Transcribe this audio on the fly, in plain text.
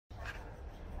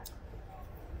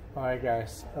Alright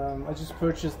guys, I just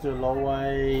purchased the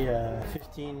Laowa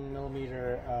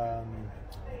 15mm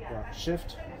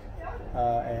shift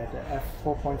at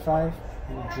f4.5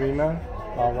 Dreamer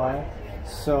Laowa.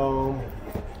 So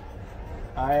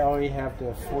I already have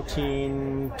the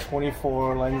 14,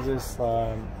 24 lenses,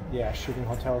 shooting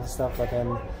hotels and stuff, but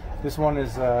then this one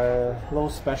is a little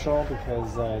special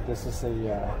because this is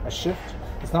a shift.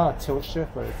 It's not a tilt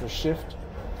shift, but it's a shift.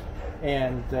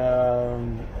 And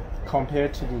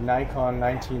compared to the Nikon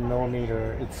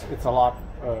 19mm, it's a lot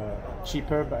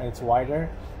cheaper, but it's wider.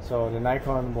 So the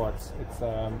Nikon, it's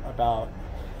about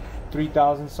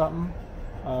 3,000 something,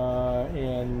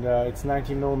 and it's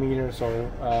 19mm, so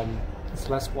it's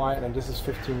less wide, and this is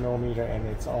 15mm, and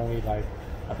it's only like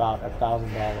about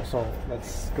 $1,000. So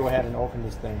let's go ahead and open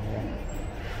this thing here.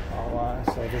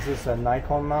 So this is a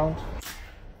Nikon mount.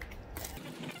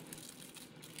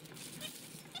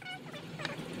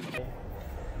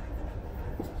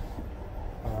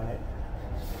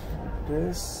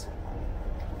 This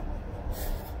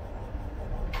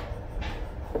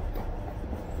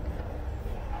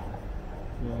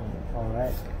all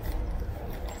right.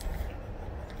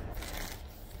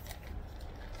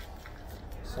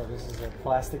 So this is a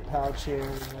plastic pouch here.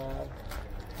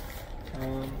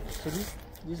 So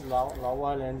these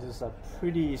Laowa lenses are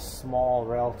pretty small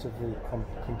relatively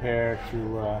compared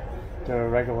to the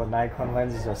regular Nikon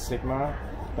lenses or Sigma,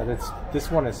 but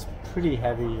this one is pretty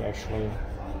heavy actually.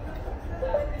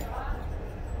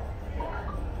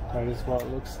 That is what it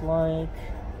looks like.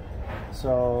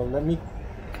 So let me.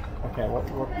 Okay,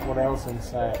 what else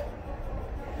inside?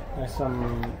 There's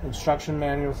some instruction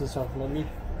manuals and stuff. Let me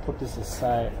put this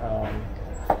aside.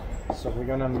 So we're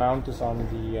gonna mount this on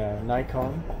the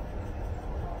Nikon.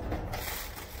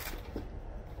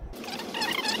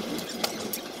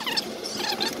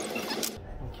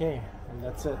 Okay, and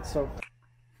that's it. So.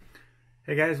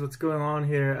 Hey guys, what's going on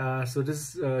here? So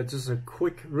this is just a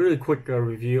really quick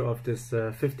review of this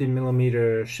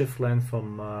 50mm shift lens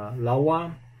from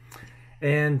Laowa.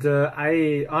 And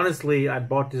I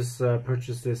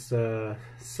purchased this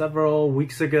several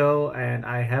weeks ago, and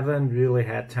I haven't really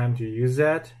had time to use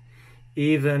that.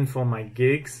 Even for my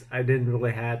gigs, I didn't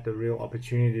really have the real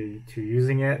opportunity to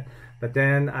using it. But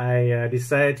then I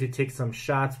decided to take some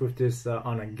shots with this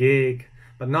on a gig.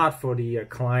 But not for the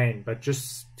client, but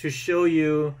just to show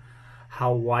you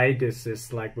how wide this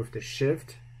is, like with the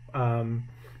shift.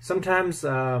 Sometimes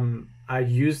I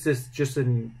use this just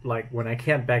in like when I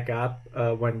can't back up,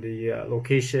 when the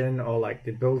location or like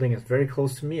the building is very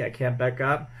close to me, I can't back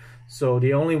up. So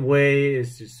the only way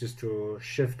is just to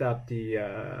shift up the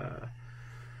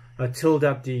tilt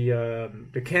up the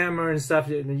camera and stuff,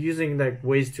 and using like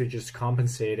ways to just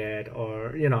compensate it,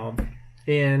 or you know.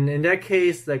 And in that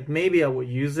case, like maybe I would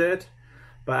use it,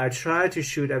 but I try to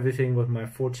shoot everything with my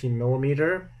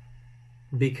 14mm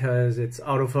because it's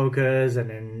autofocus,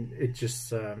 and then it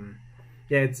just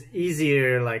it's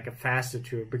easier, like faster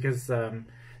too, because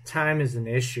time is an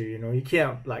issue. You know, you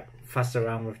can't like fuss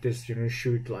around with this. You know,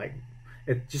 shoot like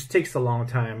it just takes a long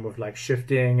time with like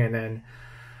shifting, and then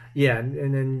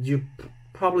and then you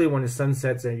probably when the sun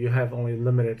sets and you have only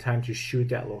limited time to shoot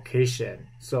that location.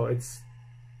 So it's,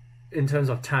 in terms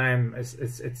of time,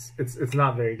 it's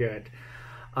not very good.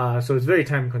 So it's very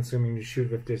time consuming to shoot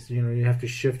with this. You know, you have to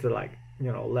shift it like, you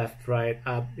know, left, right,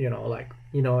 up, you know, like,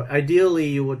 you know, ideally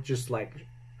you would just like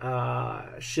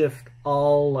shift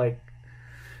all like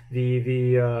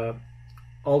the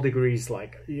all degrees,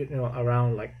 like, you know,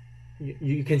 around like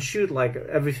you can shoot like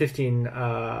every 15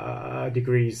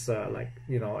 degrees, like,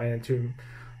 you know, and to,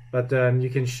 but then you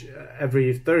can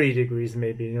every 30 degrees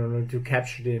maybe, you know, to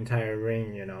capture the entire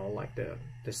ring, you know, like the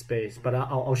space. But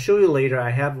I'll show you later. I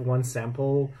have one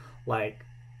sample, like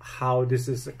how this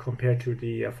is compared to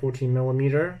the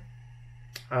 14mm.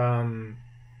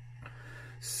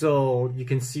 So you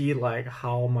can see like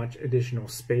how much additional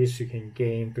space you can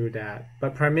gain through that.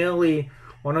 But primarily,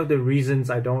 one of the reasons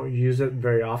I don't use it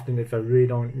very often, if I really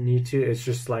don't need to, is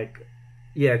just like,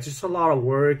 yeah, it's just a lot of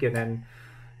work, and then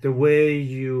the way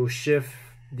you shift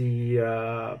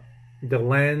the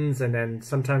lens, and then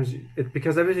sometimes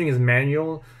because everything is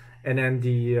manual, and then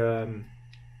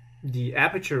the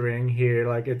aperture ring here,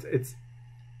 like it's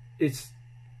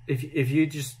if you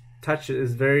just touch it,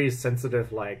 it's very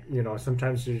sensitive. Like, you know,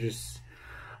 sometimes you just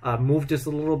move just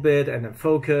a little bit and then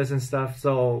focus and stuff.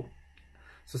 So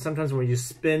sometimes when you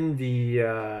spin the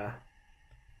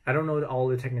I don't know all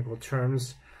the technical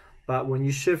terms, but when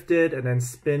you shift it and then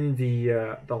spin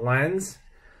the lens,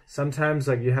 sometimes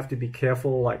like you have to be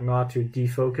careful, like not to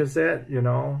defocus it, you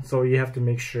know. So you have to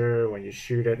make sure when you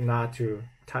shoot it not to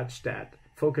touch that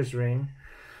focus ring.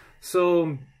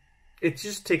 So it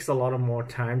just takes a lot of more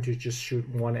time to just shoot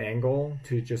one angle,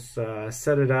 to just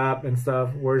set it up and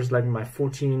stuff. Whereas like my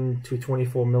 14 to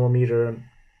 24 millimeter,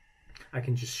 I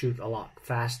can just shoot a lot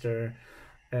faster,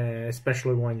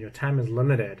 especially when your time is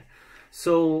limited.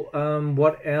 So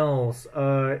what else?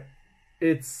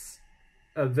 It's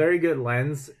a very good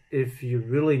lens if you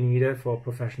really need it for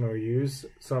professional use.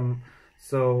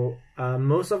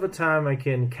 Most of the time I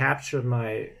can capture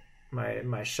my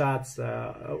shots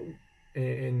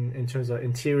in terms of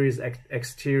interiors,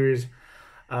 exteriors,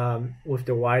 with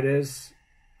the widest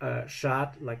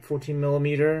shot, like 14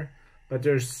 millimeter. But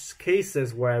there's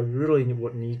cases where I really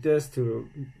would need this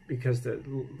because the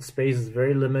space is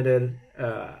very limited,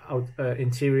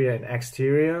 interior and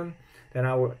exterior.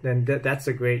 That's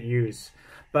a great use.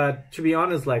 But to be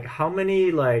honest, like how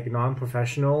many like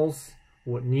non-professionals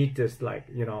would need this? Like,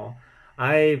 you know,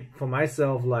 for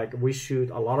myself, like we shoot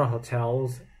a lot of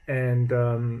hotels, and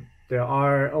there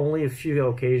are only a few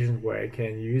occasions where I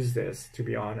can use this, to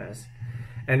be honest.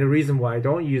 And the reason why I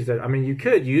don't use it, I mean, you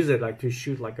could use it like to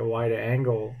shoot like a wider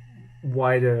angle,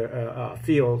 wider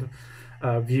field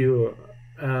view,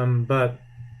 but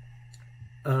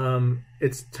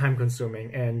it's time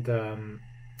consuming, and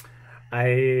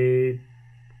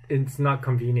it's not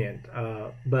convenient.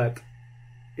 But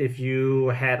if you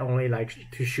had only like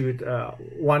to shoot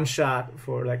one shot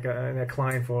for like a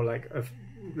client for like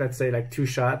let's say like 2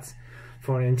 shots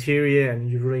for an interior, and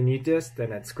you really need this,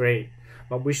 then that's great.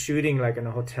 But we're shooting like in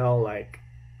a hotel, like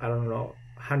I don't know,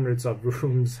 hundreds of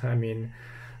rooms. I mean,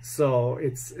 so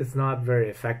it's not very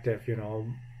effective, you know.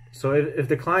 So if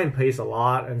the client pays a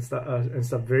lot and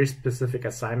stuff, very specific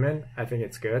assignment, I think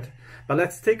it's good. But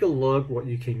let's take a look what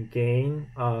you can gain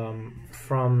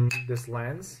from this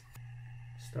lens.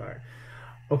 Start.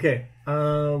 Okay,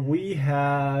 we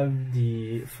have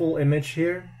the full image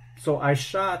here. So I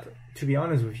shot, to be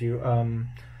honest with you,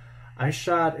 I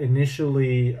shot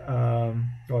initially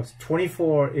was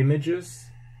 24 images,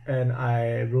 and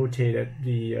I rotated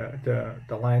the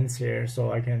lens here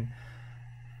so I can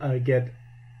get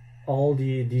all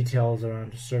the details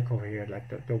around the circle here, like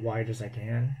the widest I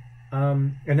can.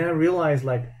 And then I realized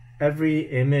like every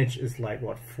image is like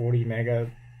what, 40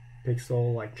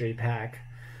 megapixel, like JPEG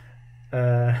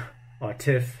or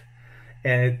TIFF,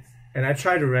 and I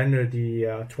tried to render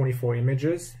the 24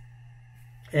 images,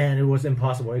 and it was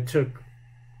impossible. It took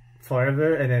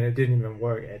forever, and then it didn't even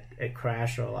work. It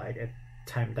crashed, or like it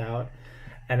timed out.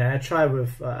 And then I tried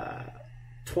with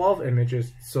 12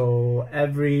 images, so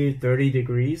every 30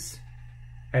 degrees,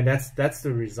 and that's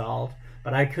the result.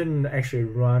 But I couldn't actually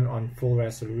run on full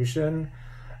resolution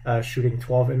shooting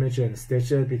 12 images and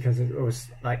stitch it, because it was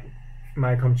like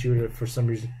my computer for some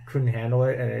reason couldn't handle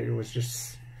it, and it was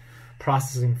just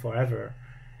processing forever.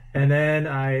 And then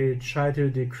I tried to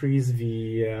decrease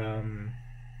the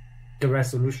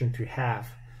resolution to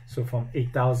half, so from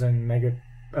 8,000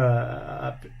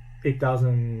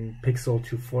 pixel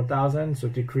to 4,000, so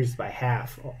decreased by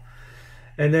half.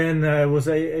 And then I was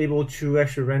able to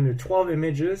actually render 12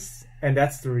 images, and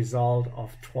that's the result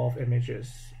of 12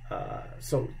 images.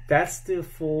 So that's the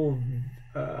full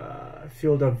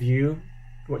field of view,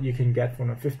 what you can get from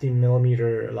a 15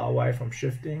 millimeter Laowa from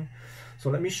shifting. So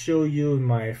let me show you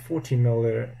my 14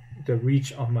 millimeter, the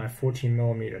reach of my 14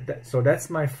 millimeter. So that's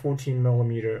my 14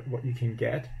 millimeter, what you can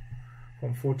get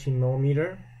from 14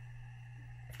 millimeter.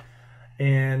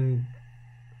 And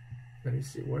let me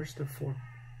see, where's the 4?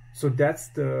 So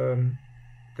that's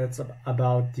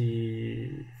about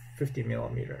the 50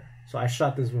 millimeter. So I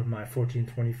shot this with my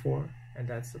 14-24, and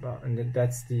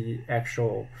that's the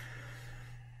actual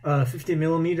 50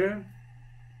 millimeter.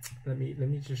 Let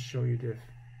me just show you the.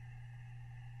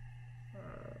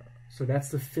 So that's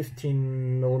the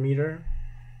 15 millimeter.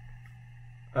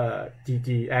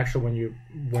 The actual when you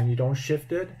don't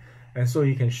shift it, and so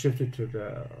you can shift it to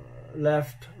the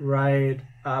left, right,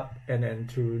 up, and then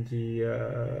to the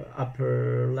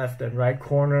upper left and right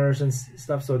corners and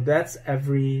stuff. So that's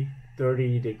every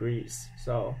 30 degrees.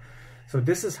 So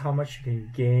this is how much you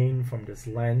can gain from this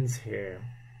lens here.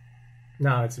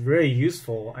 Now it's very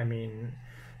useful. I mean,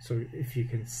 so if you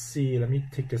can see, let me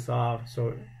take this off.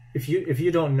 So if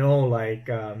you don't know like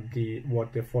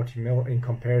what the 14 mil in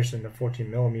comparison to 14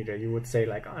 millimeter, you would say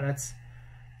like, oh, that's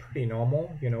pretty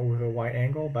normal, you know, with a wide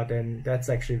angle. But then that's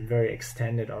actually very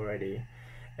extended already,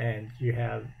 and you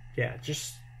have, yeah,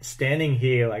 just standing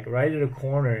here like right at the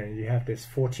corner, and you have this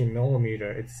 14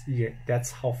 millimeter.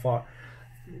 That's how far,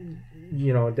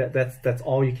 you know, that's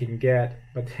all you can get.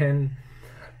 But then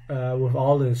with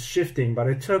all this shifting, but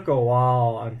it took a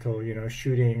while until, you know,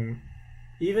 shooting,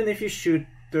 even if you shoot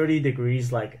 30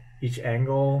 degrees like each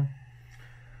angle,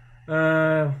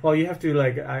 Well, you have to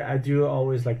like I do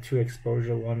always like two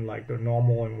exposure, one like the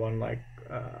normal and one like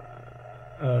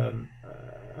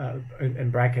in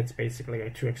brackets, basically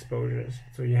like two exposures.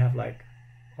 So you have like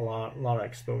a lot of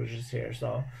exposures here.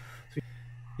 So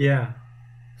yeah,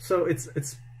 so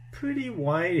it's pretty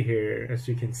wide here, as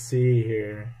you can see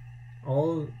here.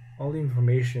 All the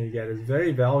information you get is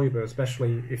very valuable,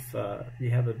 especially if you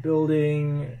have a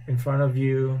building in front of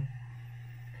you,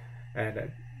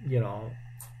 and you know,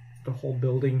 the whole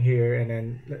building here, and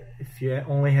then if you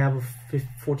only have a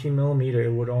 14 millimeter,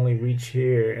 it would only reach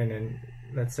here, and then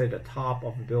let's say the top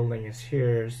of the building is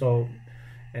here. So,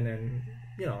 and then,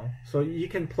 you know, so you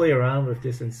can play around with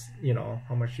this and, you know,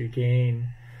 how much you gain.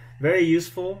 Very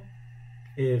useful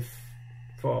if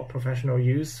for professional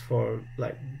use, for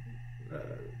like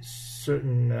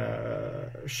certain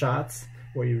shots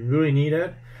where you really need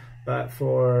it. But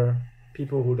for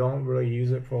people who don't really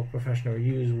use it for professional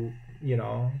use, you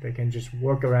know, they can just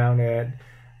work around it,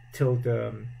 tilt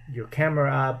your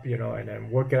camera up, you know, and then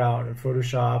work it out in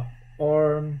Photoshop,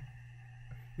 or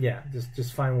yeah,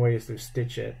 just find ways to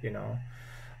stitch it, you know.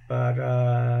 But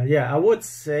yeah, I would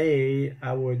say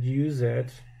I would use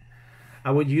it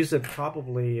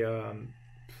probably,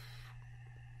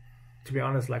 to be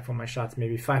honest, like for my shots,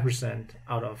 maybe 5%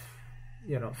 out of,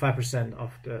 you know, 5%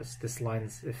 of this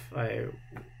lens if I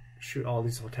shoot all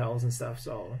these hotels and stuff.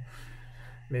 So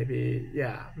maybe,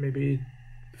 yeah, maybe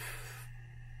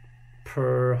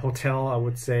per hotel, I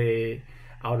would say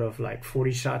out of like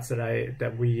 40 shots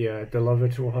that we deliver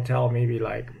to a hotel, maybe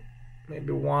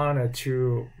 1 or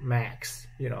 2 max,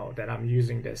 you know, that I'm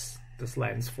using this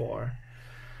lens for.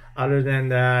 Other than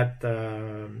that,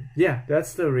 yeah,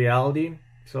 that's the reality.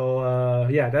 So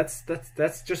yeah, that's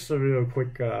just a real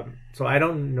quick. So I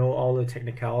don't know all the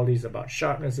technicalities about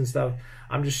sharpness and stuff.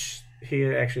 I'm just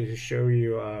here actually to show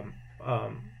you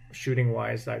shooting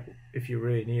wise, like if you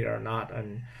really need it or not,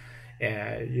 and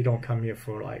you don't come here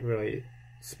for like really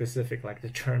specific, like the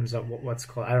terms of what's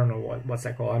called, I don't know what's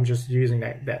that called. I'm just using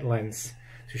that lens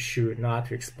to shoot, not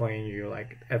to explain you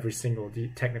like every single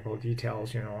technical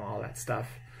details, you know, all that stuff.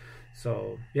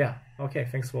 So yeah, okay,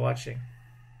 thanks for watching.